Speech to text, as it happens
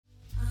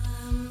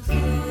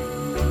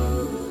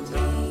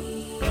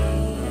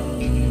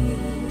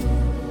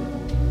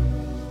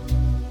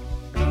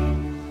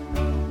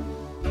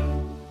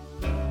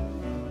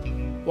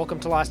Welcome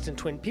to Lost in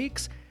Twin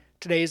Peaks.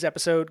 Today's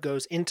episode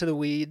goes into the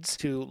weeds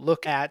to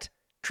look at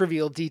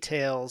trivial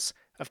details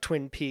of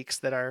Twin Peaks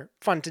that are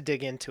fun to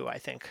dig into, I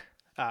think.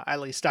 At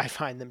least I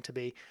find them to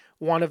be.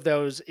 One of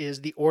those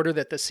is the order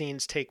that the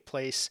scenes take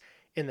place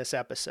in this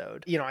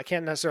episode. You know, I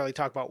can't necessarily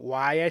talk about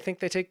why I think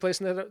they take place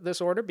in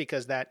this order,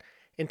 because that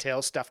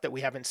entails stuff that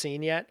we haven't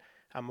seen yet.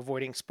 I'm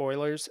avoiding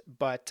spoilers,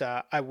 but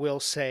I will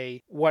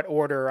say what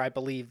order I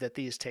believe that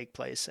these take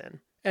place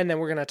in. And then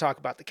we're going to talk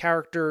about the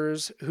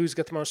characters, who's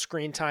got the most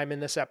screen time in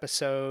this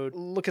episode,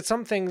 look at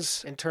some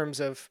things in terms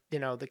of, you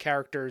know, the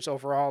characters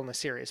overall in the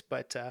series,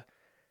 but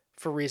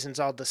for reasons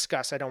I'll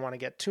discuss, I don't want to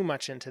get too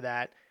much into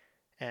that.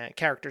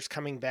 Characters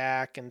coming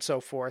back and so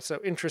forth.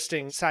 So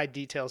interesting side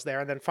details there.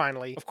 And then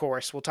finally, of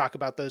course, we'll talk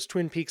about those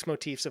Twin Peaks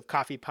motifs of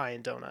coffee, pie,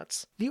 and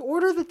donuts. The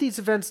order that these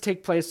events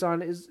take place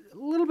on is a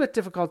little bit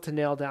difficult to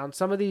nail down.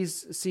 Some of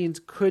these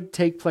scenes could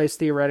take place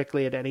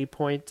theoretically at any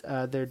point.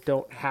 They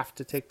don't have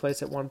to take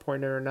place at one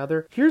point or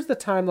another. Here's the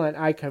timeline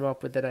I came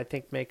up with that I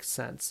think makes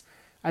sense.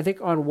 I think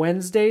on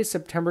Wednesday,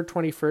 September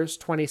 21st,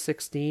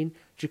 2016,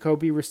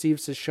 Jacoby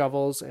receives his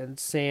shovels and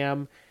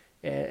Sam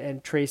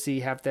and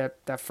Tracy have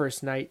that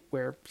first night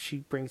where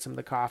she brings him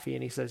the coffee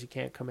and he says he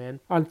can't come in.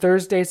 On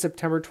Thursday,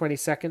 September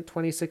 22nd,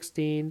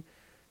 2016,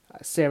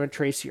 Sam and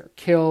Tracy are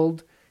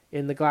killed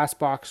in the glass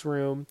box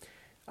room.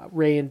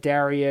 Ray and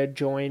Daria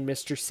join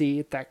Mr. C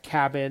at that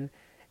cabin.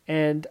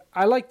 And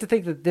I like to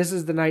think that this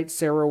is the night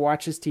Sarah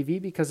watches TV,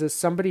 because as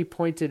somebody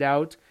pointed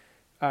out,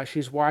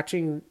 she's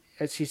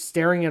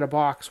staring at a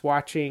box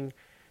watching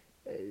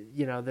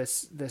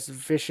this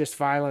vicious,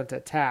 violent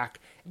attack.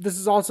 This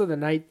is also the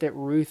night that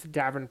Ruth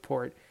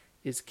Davenport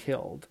is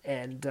killed.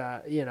 And,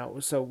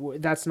 so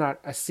that's not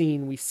a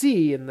scene we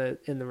see in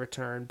the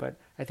return, but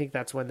I think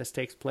that's when this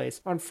takes place.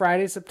 On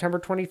Friday, September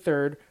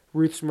 23rd,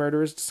 Ruth's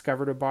murder is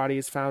discovered. Her body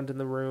is found in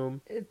the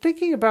room.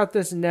 Thinking about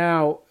this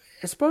now,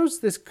 I suppose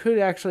this could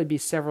actually be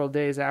several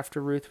days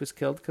after Ruth was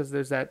killed, because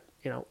there's that,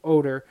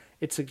 odor.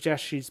 It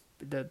suggests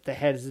the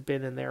head has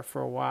been in there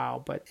for a while.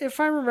 But if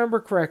I remember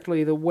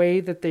correctly, the way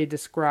that they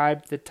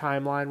described the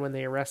timeline when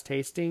they arrest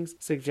Hastings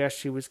suggests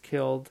she was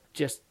killed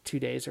just 2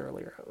 days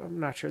earlier. I'm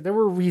not sure. There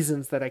were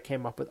reasons that I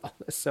came up with all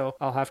this, so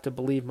I'll have to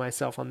believe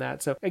myself on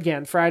that. So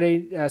again,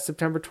 Friday,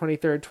 September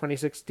 23rd,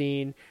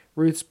 2016,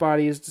 Ruth's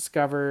body is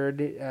discovered.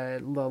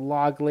 The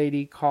log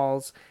lady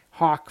calls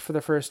Hawk for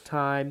the first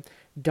time.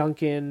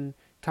 Duncan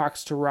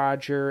talks to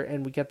Roger,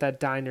 and we get that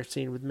diner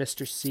scene with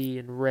Mr. C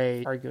and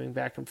Ray arguing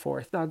back and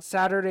forth. On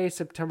Saturday,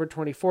 September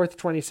 24th,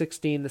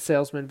 2016, the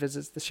salesman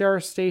visits the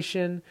sheriff's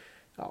station.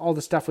 All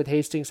the stuff with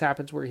Hastings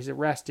happens where he's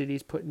arrested,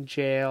 he's put in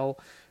jail.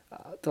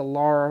 The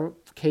Laura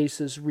case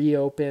is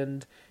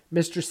reopened.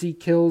 Mr. C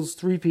kills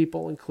 3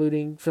 people,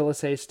 including Phyllis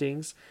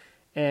Hastings,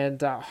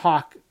 and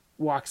Hawk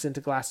walks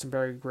into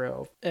Glastonbury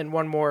Grove. And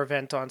one more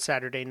event on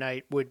Saturday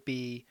night would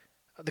be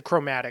the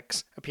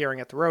Chromatics appearing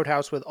at the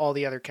Roadhouse with all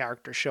the other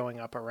characters showing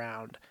up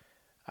around.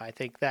 I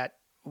think that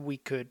we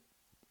could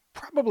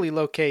probably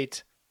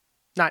locate,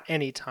 not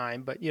any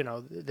time, but,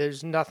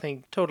 there's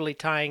nothing totally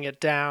tying it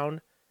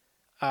down.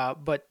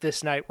 But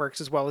this night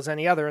works as well as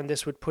any other, and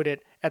this would put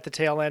it at the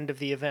tail end of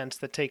the events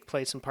that take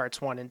place in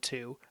parts 1 and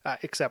 2,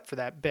 except for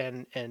that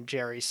Ben and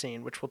Jerry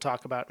scene, which we'll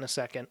talk about in a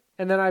second.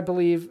 And then I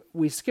believe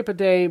we skip a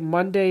day.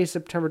 Monday,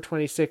 September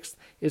 26th,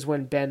 is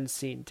when Ben's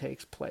scene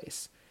takes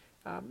place.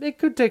 It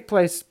could take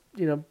place,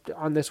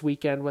 on this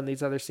weekend when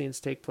these other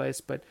scenes take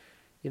place, but,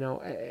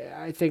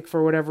 I think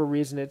for whatever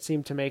reason it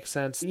seemed to make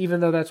sense. Even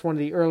though that's one of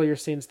the earlier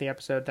scenes in the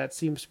episode, that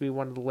seems to be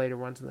one of the later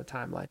ones in the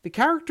timeline. The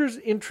characters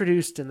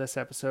introduced in this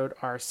episode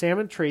are Sam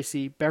and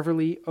Tracy,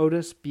 Beverly,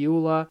 Otis,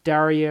 Beulah,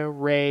 Daria,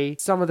 Ray,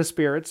 some of the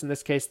spirits, in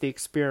this case the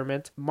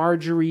experiment,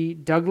 Marjorie,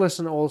 Douglas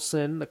and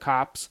Olson, the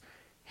cops,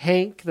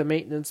 Hank, the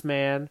maintenance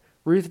man,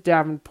 Ruth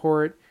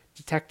Davenport,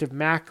 Detective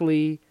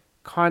Mackley,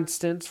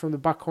 Constance from the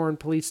Buckhorn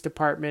Police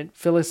Department,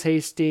 Phyllis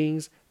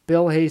Hastings,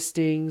 Bill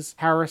Hastings,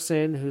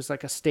 Harrison, who's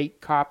like a state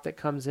cop that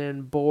comes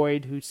in,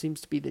 Boyd, who seems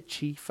to be the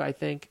chief, I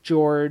think,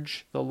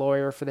 George, the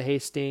lawyer for the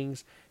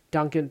Hastings,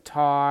 Duncan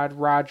Todd,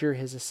 Roger,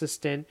 his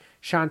assistant,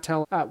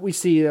 Chantel. We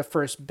see the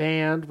first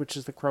band, which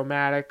is the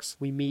Chromatics.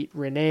 We meet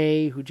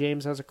Renee, who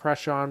James has a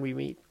crush on. We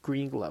meet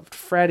Green-Gloved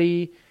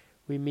Freddy.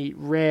 We meet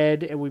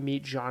Red, and we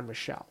meet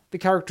Jean-Michel. The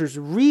characters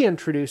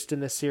reintroduced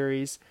in this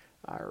series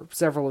are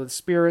several of the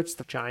spirits,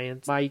 the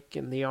Giants, Mike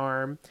and the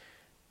Arm.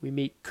 We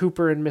meet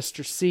Cooper and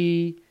Mr.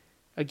 C.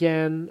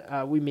 Again,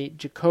 we meet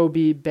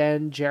Jacoby,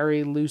 Ben,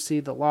 Jerry,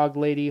 Lucy, the log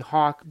lady,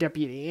 Hawk,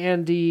 Deputy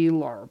Andy,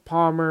 Laura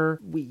Palmer.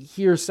 We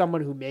hear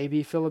someone who may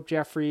be Philip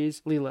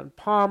Jeffries, Leland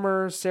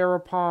Palmer, Sarah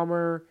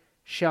Palmer,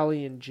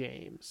 Shelley, and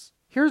James.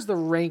 Here's the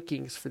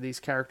rankings for these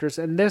characters,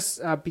 and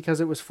this, because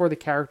it was for the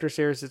character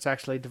series, it's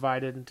actually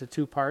divided into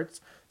 2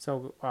 parts.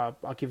 So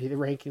I'll give you the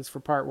rankings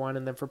for part 1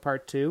 and then for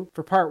part 2.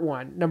 For part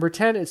 1, number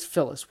 10 is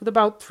Phyllis with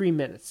about 3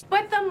 minutes.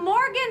 But the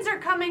Morgans are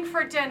coming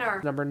for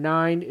dinner. Number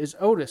 9 is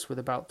Otis with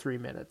about 3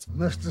 minutes.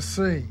 Mr.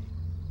 C.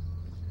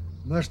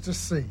 Mr.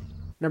 C.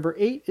 Number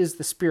 8 is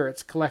the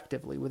Spirits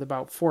collectively with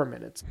about 4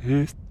 minutes.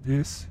 Is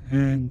this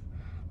an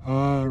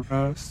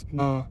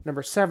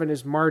Number 7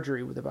 is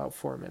Marjorie with about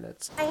 4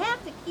 minutes. I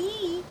have the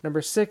key.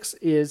 Number 6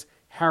 is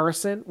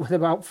Harrison with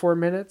about 4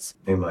 minutes.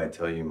 They might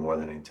tell you more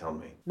than they tell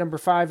me. Number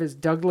 5 is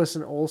Douglas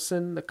and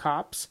Olson, the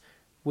cops,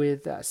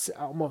 with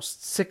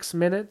almost 6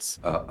 minutes.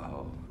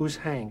 Uh-oh. Who's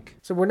Hank?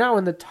 So we're now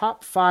in the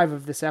top 5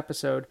 of this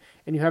episode,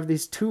 and you have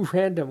these 2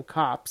 random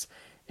cops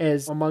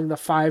as among the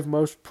 5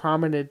 most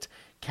prominent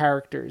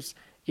characters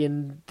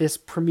in this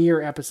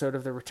premiere episode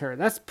of The Return.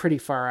 That's pretty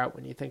far out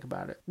when you think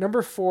about it.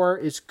 Number 4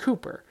 is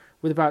Cooper,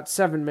 with about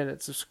 7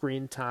 minutes of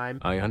screen time.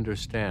 I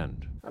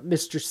understand.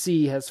 Mr.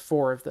 C has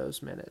 4 of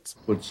those minutes.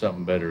 Put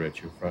something better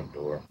at your front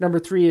door. Number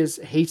 3 is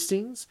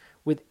Hastings,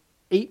 with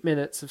 8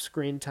 minutes of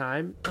screen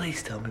time.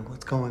 Please tell me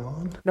what's going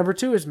on. Number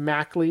 2 is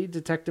Mackley,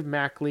 Detective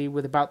Mackley,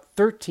 with about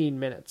 13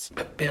 minutes.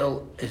 But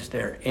Bill, is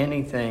there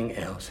anything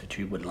else that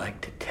you would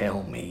like to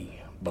tell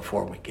me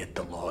before we get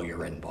the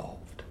lawyer involved?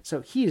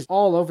 So he's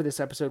all over this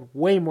episode,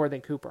 way more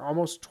than Cooper,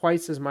 almost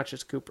twice as much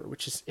as Cooper,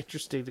 which is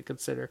interesting to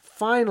consider.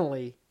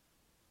 Finally,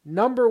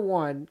 number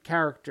 1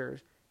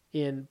 characters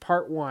in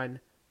part 1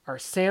 are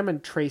Sam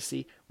and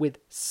Tracy with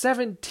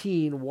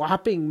 17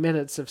 whopping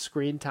minutes of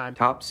screen time.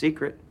 Top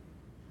secret.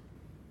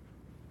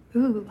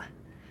 Ooh.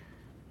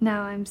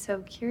 Now I'm so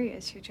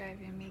curious. You're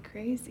driving me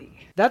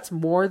crazy. That's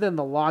more than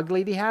the Log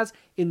Lady has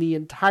in the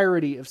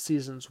entirety of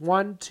seasons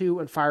 1, 2,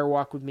 and Fire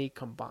Walk with Me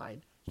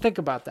combined. Think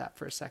about that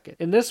for a second.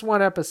 In this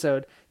one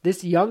episode,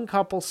 this young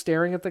couple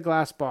staring at the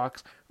glass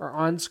box are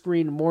on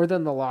screen more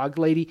than the Log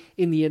Lady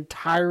in the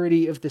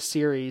entirety of the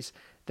series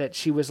that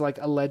she was like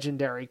a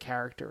legendary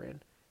character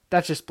in.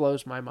 That just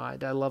blows my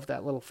mind. I love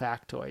that little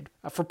factoid.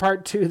 For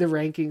part 2, the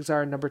rankings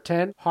are number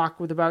 10, Hawk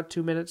with about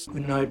 2 minutes.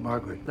 Good night,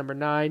 Margaret. Number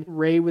 9,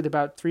 Ray with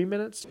about 3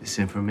 minutes. This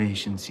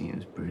information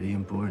seems pretty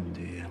important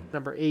to you.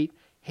 Number 8,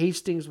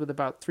 Hastings with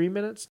about 3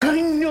 minutes. I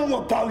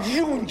know about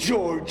you and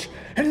George,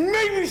 and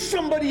maybe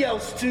somebody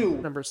else too.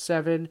 Number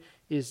 7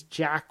 is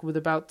Jack with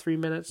about 3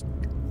 minutes.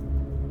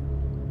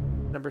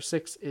 Number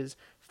 6 is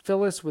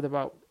Phyllis with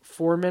about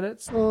 4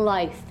 minutes.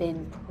 Life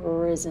in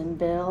prison,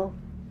 Bill.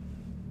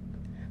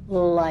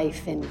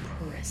 Life in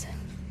prison.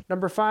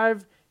 Number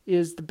 5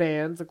 is the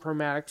band, the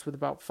Chromatics, with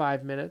about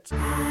 5 minutes.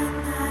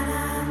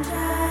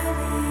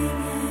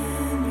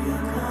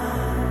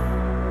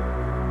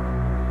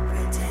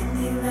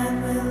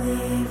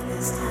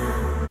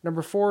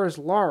 Number 4 is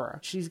Laura.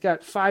 She's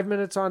got 5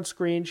 minutes on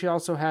screen. She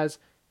also has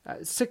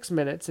 6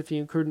 minutes, if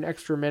you include an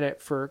extra minute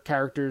for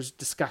characters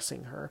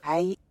discussing her.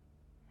 I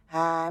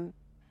am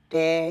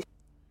dead.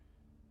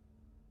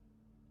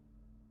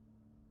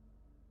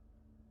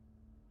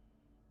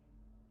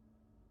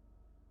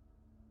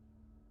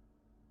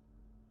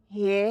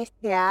 Yes,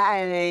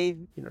 I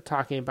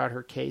talking about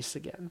her case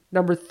again.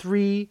 Number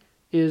 3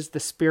 is the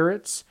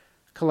Spirits,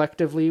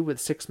 collectively with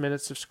 6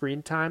 minutes of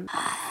screen time.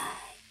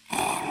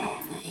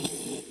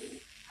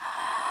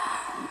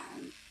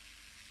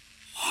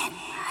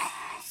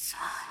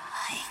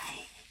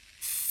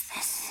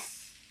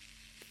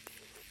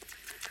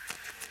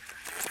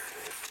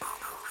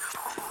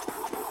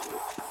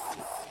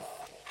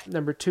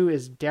 Number 2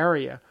 is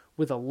Daria,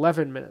 with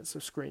 11 minutes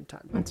of screen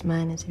time. What's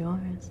mine is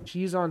yours.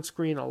 She's on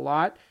screen a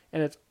lot,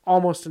 and it's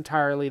almost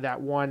entirely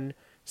that one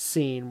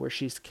scene where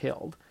she's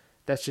killed.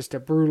 That's just a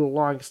brutal,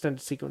 long,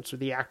 extended sequence where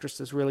the actress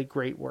does really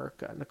great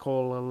work.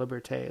 Nicola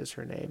Liberté is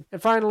her name.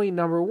 And finally,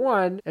 number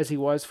 1, as he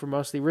was for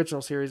most of the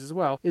original series as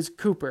well, is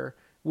Cooper,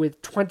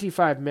 with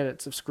 25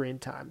 minutes of screen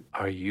time.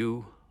 Are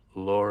you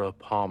Laura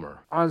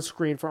Palmer? On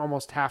screen for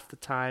almost half the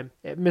time.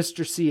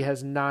 Mr. C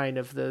has 9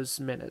 of those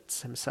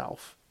minutes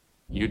himself.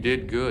 You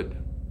did good.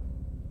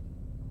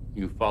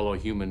 You follow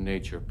human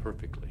nature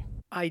perfectly.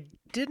 I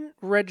didn't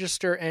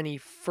register any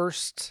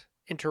first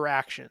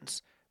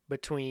interactions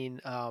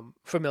between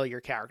familiar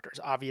characters.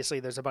 Obviously,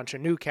 there's a bunch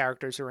of new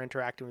characters who are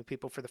interacting with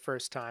people for the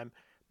first time.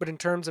 But in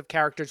terms of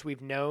characters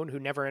we've known who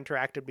never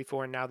interacted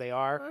before and now they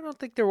are, I don't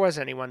think there was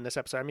anyone this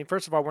episode. I mean,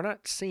 first of all, we're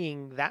not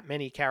seeing that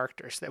many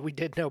characters that we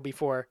did know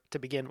before to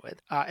begin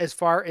with. As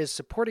far as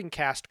supporting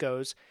cast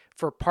goes,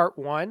 for part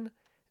 1,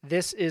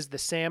 this is the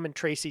Sam and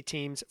Tracy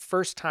team's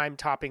first time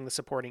topping the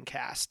supporting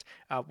cast,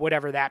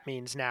 whatever that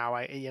means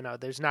now.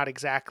 There's not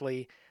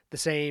exactly the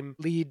same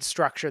lead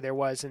structure there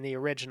was in the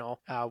original,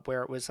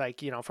 where it was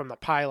like, from the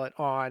pilot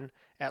on,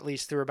 at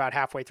least through about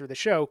halfway through the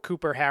show,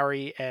 Cooper,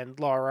 Harry, and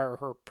Laura, or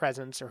her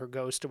presence, or her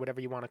ghost, or whatever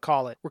you want to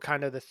call it, were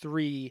kind of the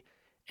 3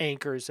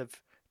 anchors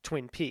of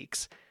Twin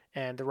Peaks.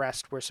 And the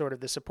rest were sort of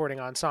the supporting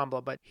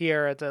ensemble. But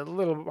here, it's a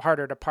little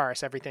harder to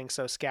parse. Everything's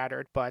so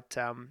scattered. But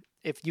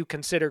if you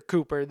consider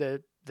Cooper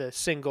the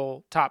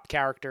single top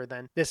character,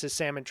 then this is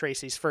Sam and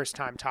Tracy's first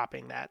time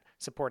topping that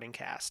supporting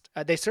cast.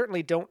 They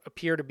certainly don't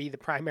appear to be the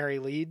primary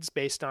leads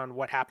based on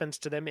what happens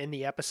to them in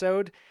the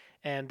episode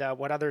and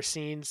what other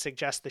scenes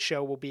suggest the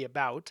show will be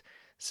about.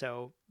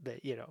 So,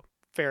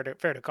 fair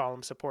to call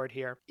them support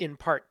here. In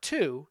part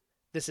 2,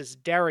 this is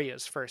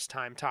Daria's first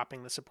time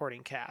topping the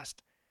supporting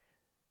cast.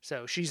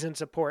 So she's in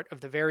support of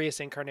the various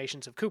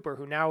incarnations of Cooper,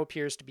 who now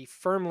appears to be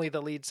firmly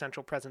the lead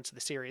central presence of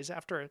the series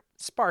after a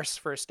sparse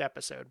first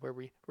episode where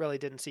we really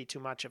didn't see too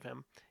much of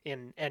him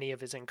in any of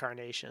his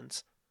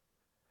incarnations.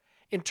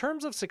 In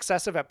terms of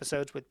successive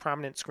episodes with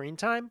prominent screen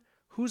time,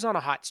 who's on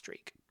a hot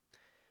streak?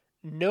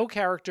 No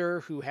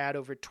character who had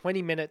over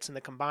 20 minutes in the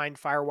combined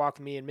Firewalk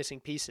with Me and Missing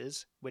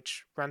Pieces,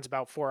 which runs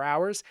about 4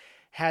 hours,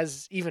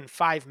 has even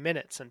 5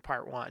 minutes in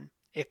part 1,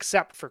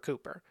 except for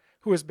Cooper,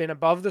 who has been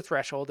above the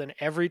threshold in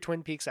every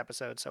Twin Peaks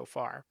episode so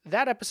far.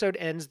 That episode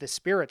ends the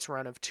Spirits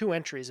run of 2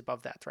 entries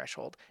above that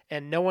threshold,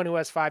 and no one who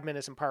has 5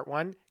 minutes in part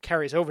 1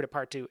 carries over to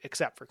part 2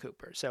 except for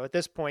Cooper. So at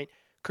this point,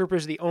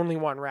 Cooper's the only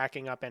one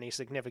racking up any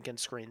significant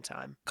screen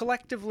time.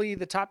 Collectively,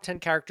 the top 10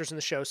 characters in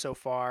the show so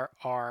far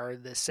are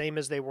the same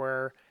as they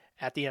were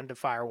at the end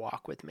of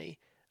Firewalk with Me.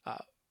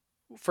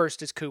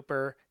 First is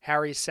Cooper,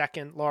 Harry's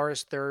second,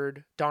 Laura's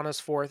third, Donna's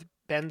fourth,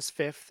 Ben's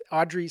fifth,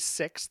 Audrey's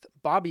sixth,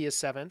 Bobby is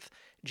seventh,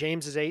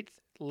 James is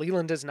eighth,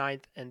 Leland is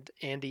ninth, and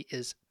Andy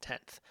is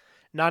 10th.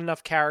 Not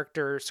enough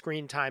character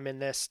screen time in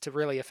this to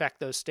really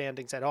affect those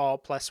standings at all,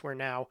 plus we're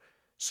now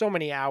so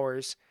many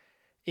hours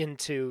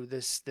into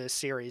this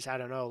series, I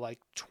don't know, like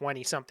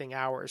 20-something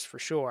hours for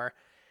sure,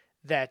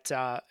 that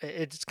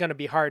it's going to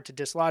be hard to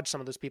dislodge some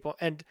of those people.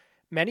 And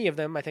many of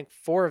them, I think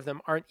 4 of them,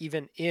 aren't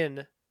even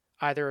in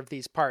either of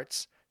these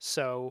parts,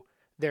 so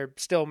they're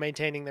still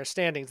maintaining their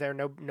standings there.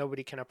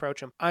 Nobody can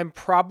approach them. I'm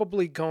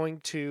probably going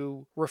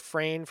to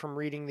refrain from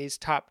reading these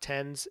top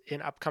 10s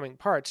in upcoming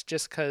parts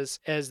just because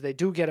as they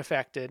do get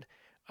affected,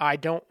 I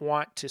don't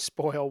want to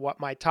spoil what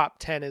my top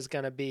 10 is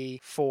going to be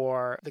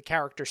for the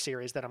character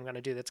series that I'm going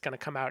to do that's going to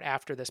come out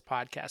after this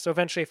podcast. So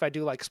eventually if I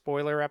do like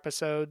spoiler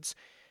episodes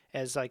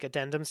as like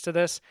addendums to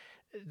this,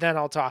 then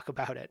I'll talk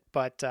about it.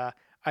 But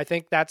I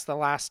think that's the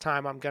last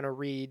time I'm going to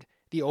read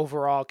the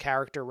overall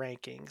character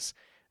rankings,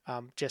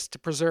 just to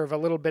preserve a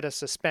little bit of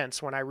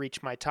suspense when I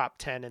reach my top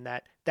 10 in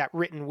that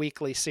written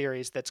weekly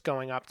series that's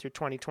going up through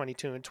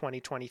 2022 and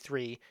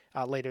 2023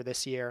 later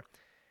this year,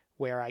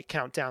 where I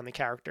count down the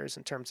characters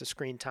in terms of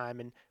screen time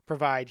and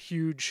provide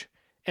huge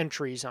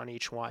entries on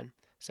each one.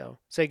 So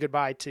say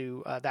goodbye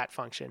to that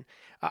function.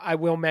 I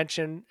will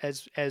mention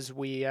as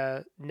we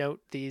note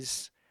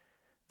these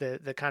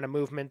the kind of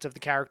movement of the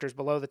characters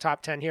below the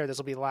top 10 here, this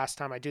will be the last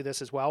time I do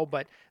this as well,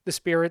 but the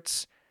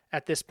Spirits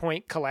at this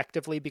point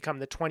collectively become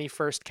the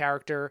 21st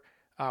character,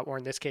 or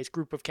in this case,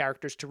 group of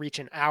characters to reach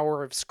an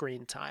hour of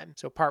screen time.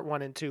 So part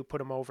 1 and 2 put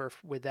them over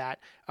with that.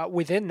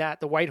 Within that,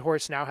 the White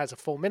Horse now has a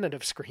full minute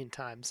of screen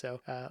time, so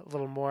a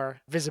little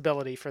more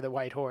visibility for the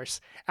White Horse.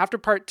 After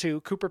part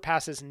 2, Cooper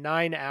passes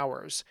 9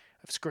 hours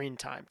of screen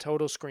time,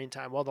 total screen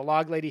time, while the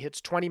Log Lady hits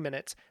 20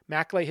 minutes,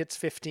 Mackley hits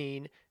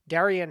 15,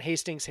 Darien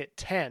Hastings hit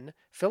 10,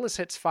 Phyllis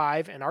hits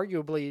 5, and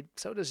arguably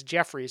so does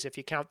Jeffries if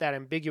you count that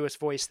ambiguous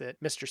voice that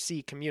Mr.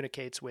 C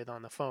communicates with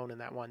on the phone in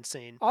that one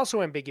scene.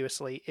 Also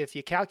ambiguously, if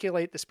you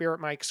calculate the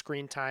Spirit Mike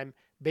screen time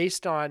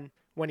based on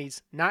when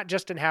he's not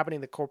just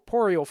inhabiting the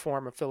corporeal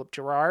form of Philip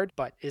Gerard,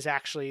 but is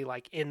actually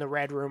like in the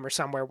Red Room or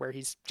somewhere where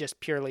he's just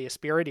purely a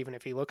spirit, even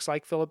if he looks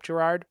like Philip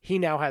Gerard, he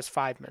now has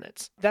 5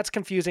 minutes. That's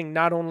confusing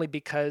not only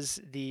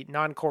because the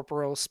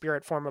non-corporeal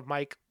spirit form of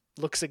Mike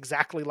looks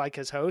exactly like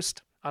his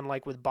host,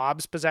 unlike with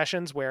Bob's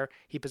possessions where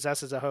he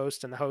possesses a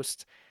host and the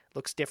host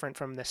looks different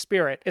from the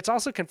spirit. It's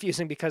also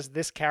confusing because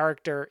this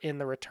character in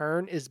The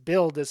Return is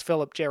billed as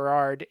Philip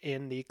Gerard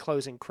in the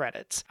closing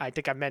credits. I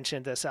think I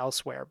mentioned this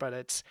elsewhere, but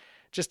it's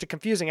just a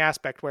confusing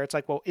aspect where it's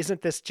like, well,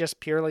 isn't this just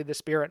purely the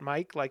Spirit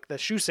Mike? Like the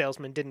shoe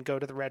salesman didn't go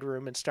to the Red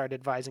Room and start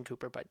advising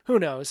Cooper, but who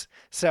knows?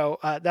 So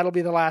that'll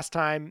be the last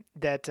time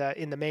that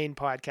in the main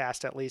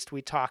podcast, at least,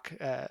 we talk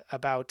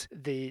about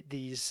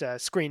these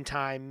screen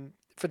time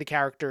for the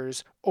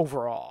characters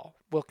overall.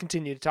 We'll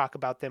continue to talk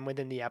about them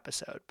within the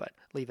episode, but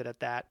leave it at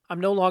that. I'm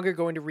no longer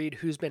going to read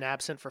who's been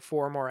absent for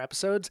 4 more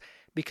episodes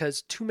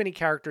because too many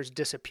characters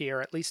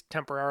disappear, at least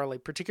temporarily,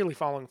 particularly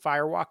following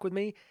Firewalk with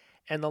Me,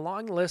 and the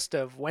long list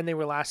of when they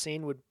were last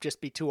seen would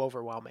just be too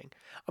overwhelming.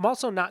 I'm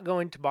also not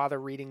going to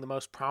bother reading the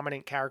most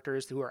prominent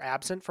characters who are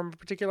absent from a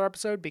particular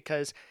episode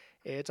because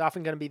it's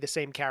often going to be the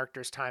same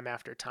characters time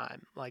after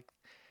time. Like,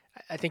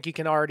 I think you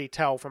can already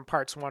tell from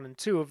parts 1 and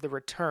 2 of The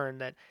Return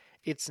that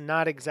it's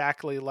not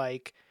exactly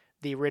like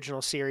the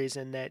original series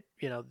in that,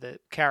 you know, the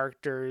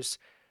characters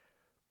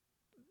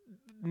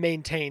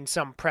maintain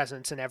some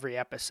presence in every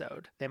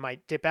episode. They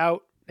might dip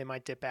out, they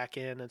might dip back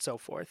in, and so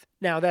forth.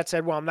 Now, that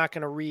said, while I'm not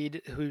going to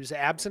read who's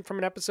absent from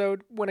an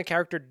episode, when a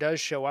character does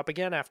show up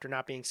again after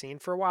not being seen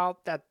for a while,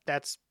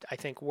 that's, I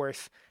think,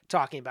 worth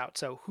talking about.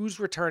 So, who's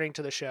returning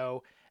to the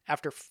show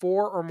after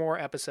 4 or more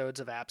episodes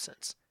of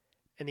absence?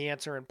 And the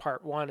answer in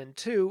part 1 and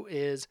 2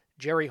 is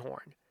Jerry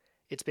Horn.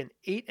 It's been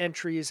 8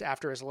 entries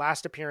after his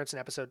last appearance in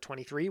episode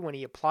 23 when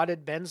he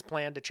applauded Ben's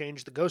plan to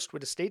change the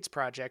Ghostwood Estates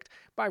project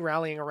by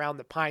rallying around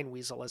the Pine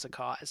Weasel as a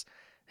cause.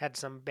 Had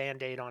some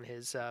Band-Aid on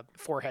his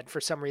forehead for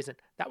some reason.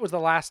 That was the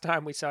last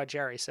time we saw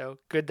Jerry, so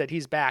good that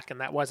he's back and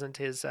that wasn't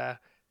his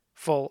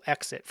full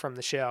exit from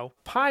the show.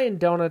 Pie and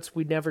donuts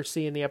we never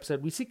see in the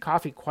episode. We see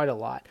coffee quite a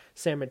lot.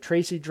 Sam and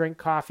Tracy drink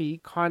coffee.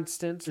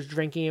 Constance is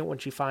drinking it when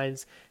she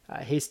finds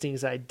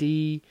Hastings'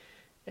 ID.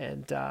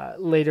 And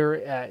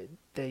later,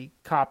 the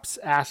cops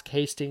ask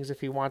Hastings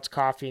if he wants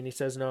coffee, and he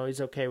says no,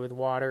 he's okay with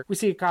water. We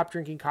see a cop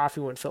drinking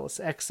coffee when Phyllis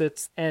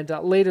exits. And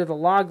later, the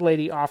log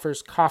lady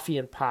offers coffee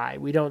and pie.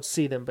 We don't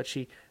see them, but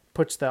she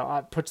puts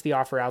the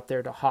offer out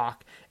there to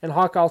Hawk. And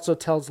Hawk also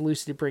tells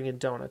Lucy to bring in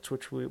donuts,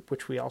 which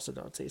we also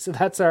don't see. So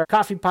that's our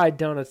coffee, pie,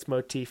 donuts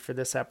motif for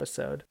this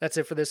episode. That's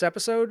it for this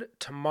episode.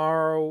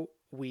 Tomorrow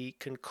we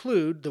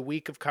conclude the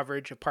week of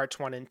coverage of parts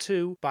 1 and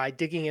 2 by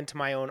digging into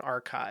my own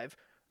archive,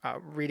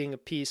 reading a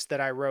piece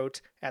that I wrote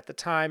at the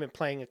time and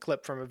playing a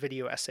clip from a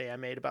video essay I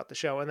made about the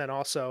show. And then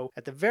also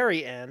at the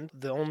very end,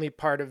 the only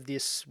part of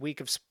this week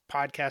of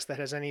podcast that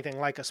has anything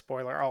like a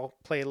spoiler, I'll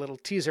play a little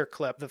teaser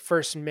clip, the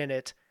first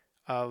minute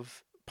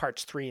of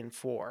parts 3 and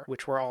 4,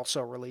 which were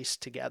also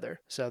released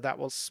together. So that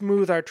will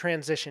smooth our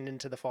transition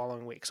into the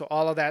following week. So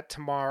all of that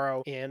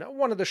tomorrow in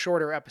one of the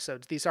shorter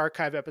episodes. These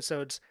archive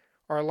episodes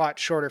are a lot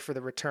shorter for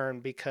the return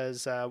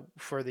because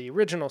for the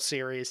original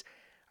series,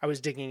 I was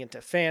digging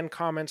into fan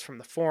comments from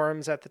the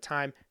forums at the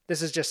time.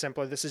 This is just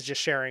simpler. This is just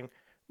sharing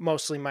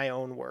mostly my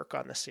own work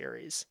on the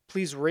series.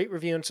 Please rate,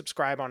 review, and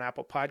subscribe on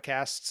Apple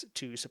Podcasts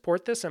to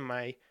support this and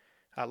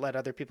let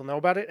other people know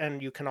about it.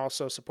 And you can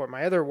also support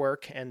my other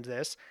work and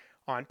this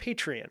on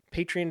Patreon,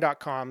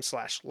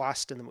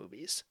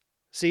 patreon.com/LostInTheMovies.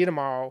 See you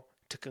tomorrow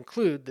to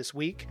conclude this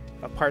week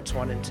of parts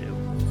 1 and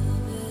 2.